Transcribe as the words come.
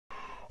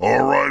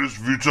Alright, it's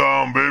review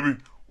time, baby.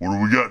 What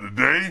do we got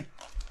today?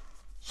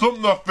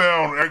 Something I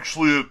found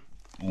actually at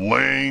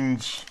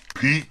Lane's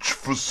Peach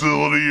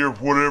facility or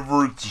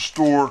whatever. It's a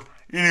store.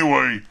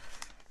 Anyway,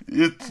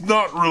 it's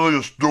not really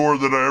a store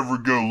that I ever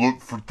go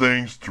look for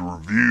things to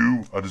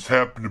review. I just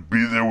happened to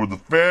be there with the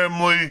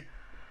family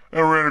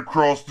and ran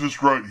across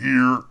this right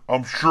here.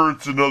 I'm sure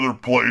it's in other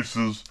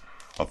places.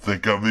 I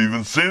think I've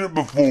even seen it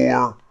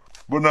before.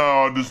 But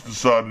now I just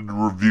decided to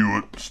review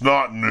it. It's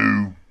not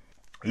new.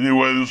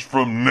 Anyway, this is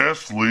from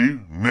Nestle,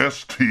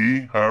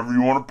 however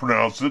you want to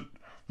pronounce it.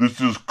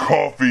 This is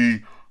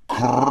Coffee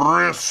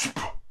Crisp.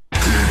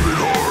 Keep it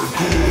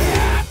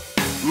hardcore.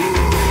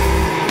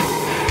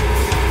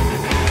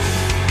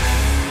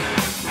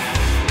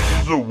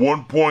 This is a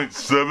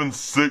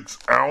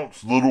 1.76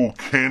 ounce little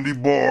candy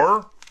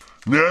bar.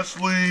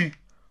 Nestle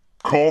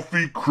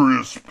Coffee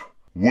Crisp.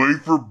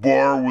 Wafer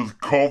bar with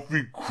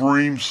coffee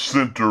cream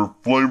center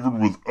flavored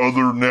with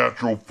other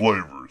natural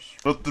flavors.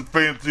 Nothing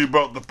fancy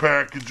about the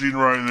packaging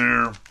right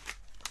there.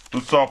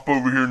 Let's hop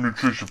over here to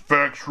nutrition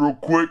facts real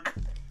quick.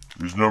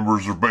 These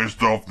numbers are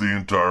based off the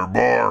entire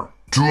bar.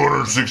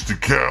 260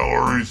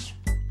 calories,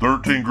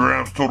 13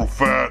 grams total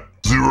fat,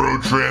 0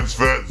 trans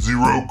fat,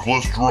 0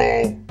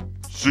 cholesterol,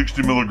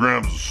 60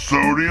 milligrams of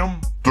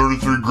sodium,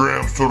 33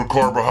 grams total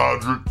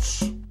carbohydrates,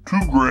 2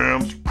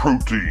 grams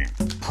protein.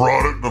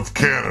 Product of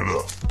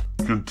Canada.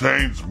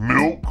 Contains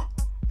milk,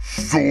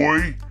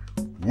 soy,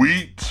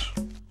 wheat.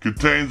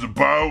 Contains a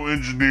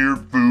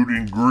bioengineered food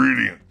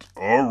ingredient.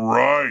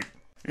 Alright.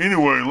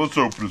 Anyway, let's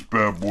open this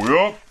bad boy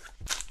up.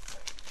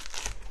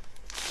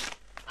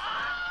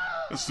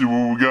 Let's see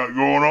what we got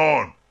going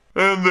on.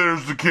 And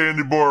there's the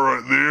candy bar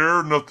right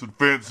there. Nothing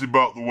fancy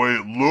about the way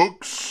it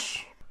looks.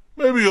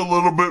 Maybe a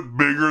little bit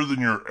bigger than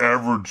your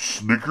average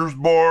Snickers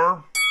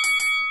bar.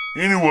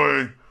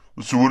 Anyway,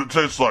 let's see what it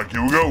tastes like.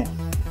 Here we go.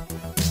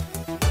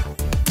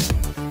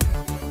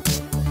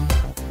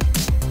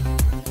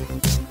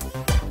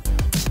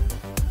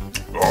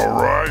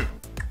 Alright.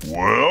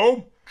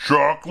 Well,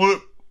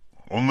 chocolate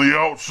on the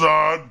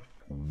outside,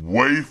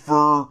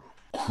 wafer,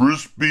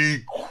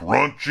 crispy,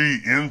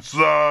 crunchy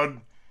inside.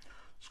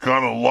 It's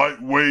kind of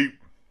lightweight.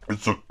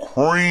 It's a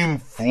cream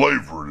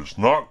flavored. It's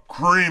not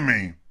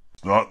creamy.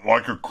 It's not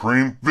like a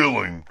cream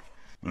filling.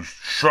 There's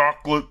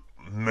chocolate,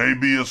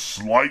 maybe a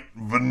slight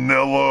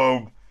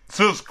vanilla. It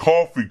says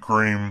coffee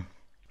cream.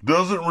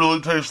 Doesn't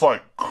really taste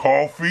like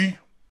coffee.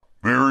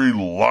 Very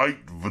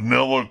light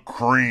vanilla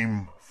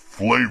cream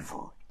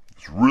flavor.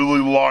 It's really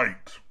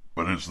light,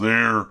 but it's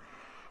there.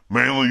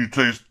 Mainly you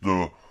taste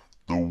the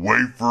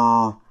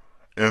wafer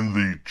and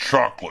the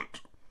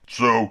chocolate.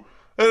 So,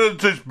 it doesn't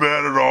taste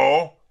bad at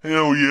all.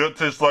 Hell yeah, it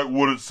tastes like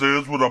what it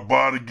says. Would I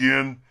buy it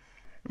again?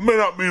 It may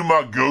not be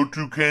my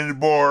go-to candy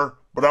bar,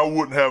 but I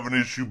wouldn't have an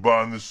issue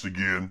buying this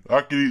again.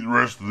 I could eat the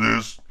rest of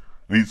this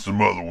and eat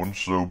some other ones,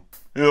 so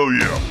hell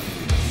yeah.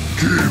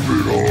 Keep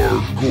it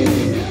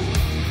hardcore.